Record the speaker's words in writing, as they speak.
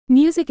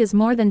Music is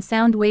more than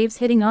sound waves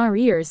hitting our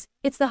ears,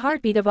 it's the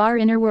heartbeat of our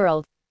inner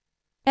world.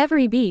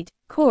 Every beat,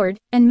 chord,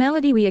 and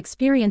melody we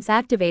experience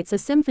activates a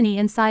symphony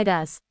inside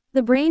us.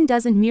 The brain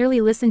doesn't merely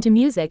listen to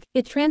music,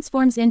 it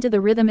transforms into the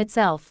rhythm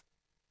itself.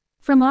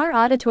 From our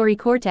auditory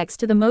cortex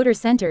to the motor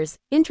centers,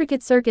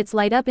 intricate circuits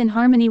light up in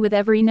harmony with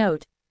every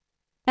note.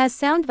 As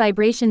sound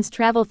vibrations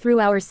travel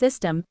through our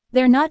system,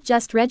 they're not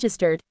just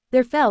registered,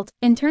 they're felt,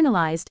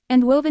 internalized,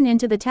 and woven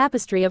into the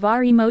tapestry of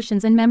our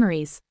emotions and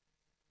memories.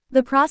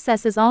 The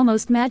process is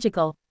almost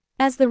magical.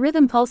 As the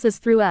rhythm pulses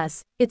through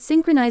us, it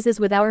synchronizes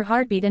with our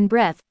heartbeat and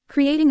breath,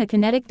 creating a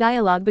kinetic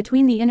dialogue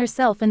between the inner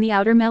self and the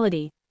outer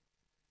melody.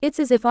 It's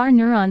as if our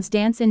neurons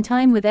dance in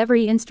time with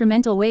every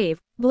instrumental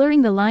wave,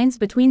 blurring the lines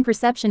between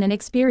perception and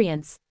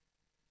experience.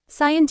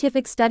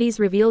 Scientific studies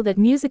reveal that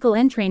musical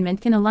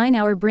entrainment can align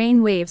our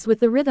brain waves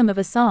with the rhythm of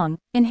a song,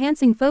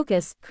 enhancing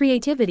focus,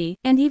 creativity,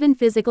 and even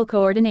physical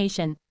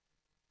coordination.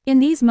 In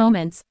these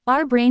moments,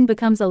 our brain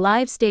becomes a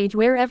live stage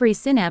where every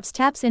synapse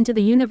taps into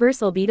the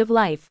universal beat of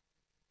life.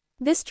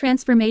 This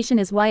transformation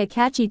is why a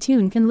catchy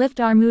tune can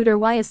lift our mood or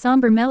why a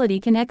somber melody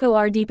can echo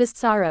our deepest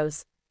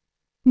sorrows.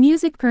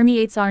 Music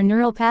permeates our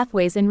neural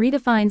pathways and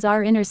redefines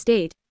our inner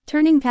state,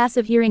 turning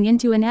passive hearing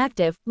into an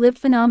active, lived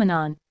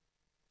phenomenon.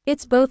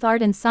 It's both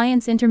art and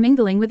science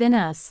intermingling within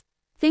us.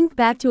 Think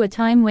back to a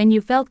time when you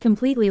felt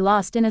completely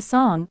lost in a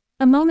song,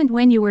 a moment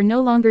when you were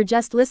no longer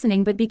just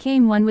listening but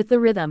became one with the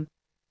rhythm.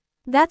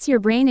 That's your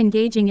brain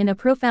engaging in a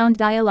profound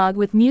dialogue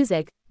with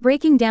music,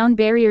 breaking down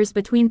barriers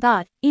between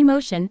thought,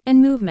 emotion,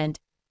 and movement.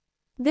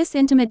 This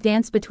intimate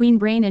dance between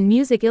brain and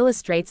music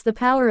illustrates the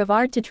power of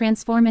art to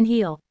transform and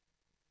heal.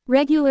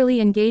 Regularly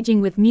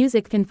engaging with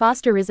music can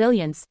foster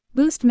resilience,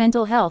 boost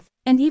mental health,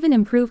 and even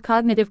improve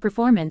cognitive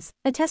performance,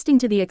 attesting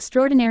to the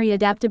extraordinary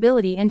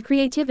adaptability and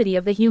creativity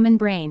of the human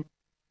brain.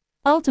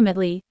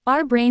 Ultimately,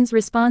 our brain's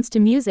response to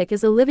music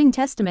is a living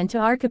testament to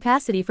our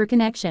capacity for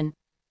connection.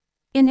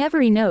 In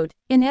every note,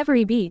 in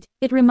every beat,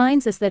 it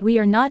reminds us that we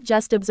are not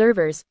just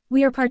observers,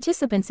 we are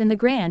participants in the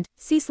grand,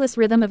 ceaseless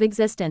rhythm of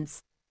existence.